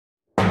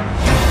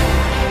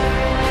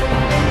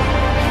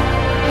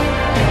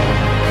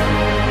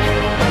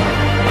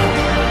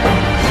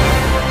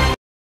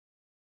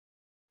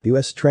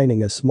US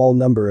training a small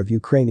number of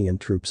Ukrainian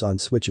troops on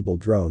switchable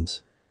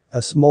drones.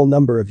 A small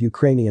number of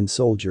Ukrainian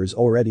soldiers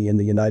already in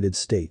the United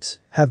States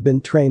have been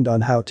trained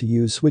on how to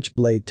use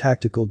Switchblade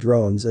tactical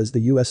drones as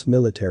the US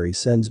military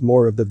sends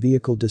more of the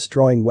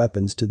vehicle-destroying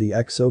weapons to the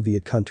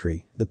ex-Soviet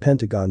country, the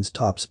Pentagon's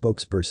top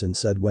spokesperson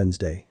said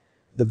Wednesday.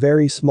 The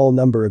very small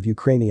number of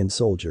Ukrainian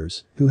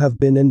soldiers who have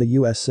been in the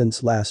US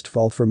since last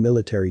fall for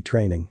military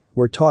training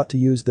were taught to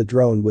use the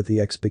drone with the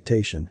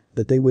expectation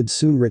that they would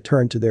soon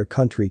return to their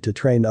country to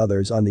train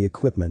others on the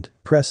equipment,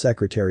 Press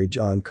Secretary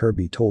John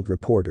Kirby told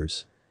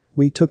reporters.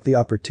 We took the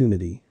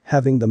opportunity,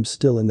 having them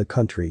still in the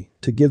country,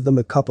 to give them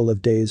a couple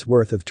of days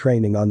worth of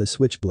training on the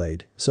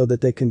Switchblade so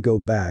that they can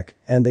go back,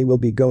 and they will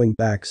be going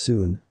back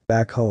soon,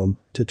 back home,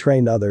 to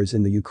train others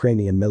in the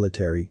Ukrainian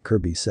military,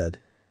 Kirby said.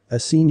 A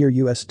senior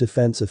US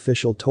defense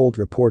official told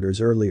reporters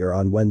earlier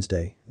on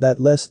Wednesday that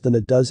less than a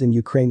dozen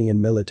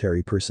Ukrainian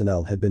military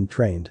personnel had been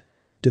trained.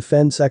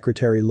 Defense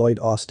Secretary Lloyd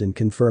Austin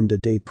confirmed a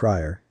day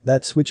prior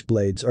that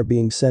Switchblades are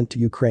being sent to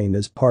Ukraine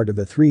as part of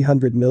a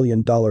 $300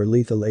 million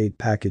lethal aid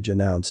package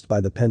announced by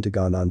the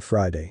Pentagon on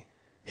Friday.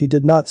 He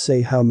did not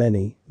say how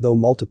many, though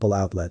multiple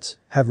outlets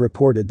have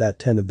reported that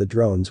 10 of the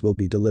drones will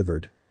be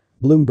delivered.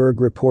 Bloomberg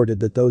reported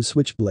that those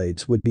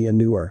Switchblades would be a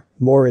newer,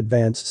 more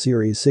advanced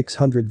Series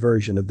 600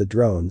 version of the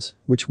drones,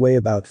 which weigh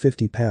about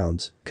 50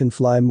 pounds, can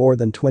fly more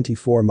than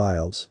 24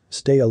 miles,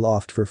 stay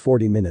aloft for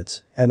 40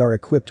 minutes, and are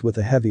equipped with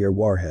a heavier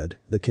warhead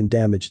that can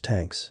damage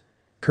tanks.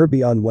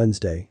 Kirby on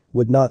Wednesday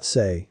would not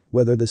say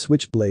whether the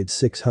Switchblade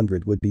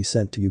 600 would be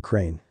sent to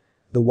Ukraine.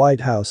 The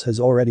White House has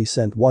already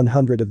sent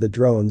 100 of the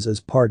drones as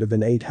part of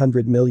an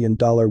 $800 million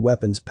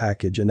weapons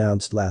package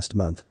announced last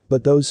month,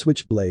 but those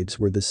Switchblades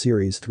were the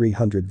Series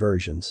 300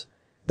 versions.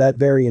 That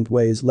variant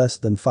weighs less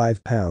than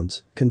 5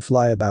 pounds, can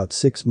fly about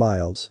 6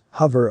 miles,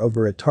 hover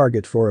over a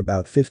target for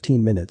about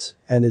 15 minutes,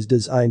 and is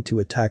designed to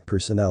attack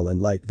personnel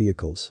and light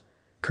vehicles.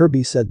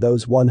 Kirby said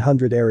those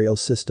 100 aerial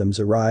systems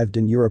arrived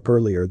in Europe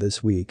earlier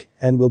this week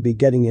and will be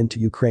getting into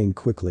Ukraine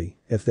quickly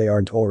if they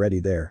aren't already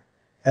there.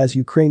 As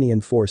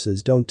Ukrainian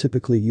forces don't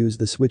typically use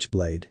the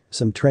Switchblade,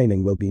 some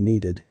training will be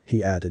needed,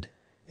 he added.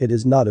 It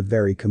is not a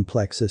very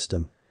complex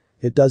system.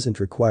 It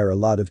doesn't require a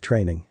lot of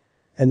training.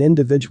 An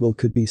individual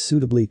could be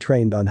suitably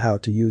trained on how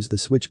to use the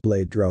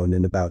Switchblade drone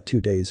in about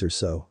 2 days or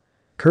so.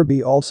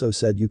 Kirby also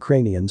said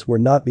Ukrainians were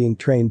not being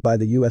trained by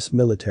the US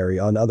military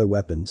on other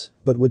weapons,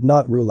 but would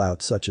not rule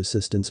out such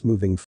assistance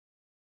moving forward.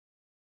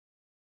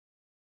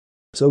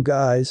 So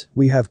guys,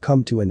 we have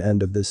come to an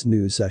end of this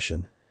news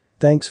session.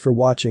 Thanks for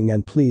watching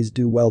and please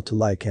do well to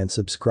like and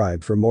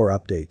subscribe for more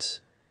updates.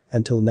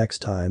 Until next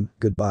time,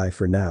 goodbye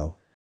for now.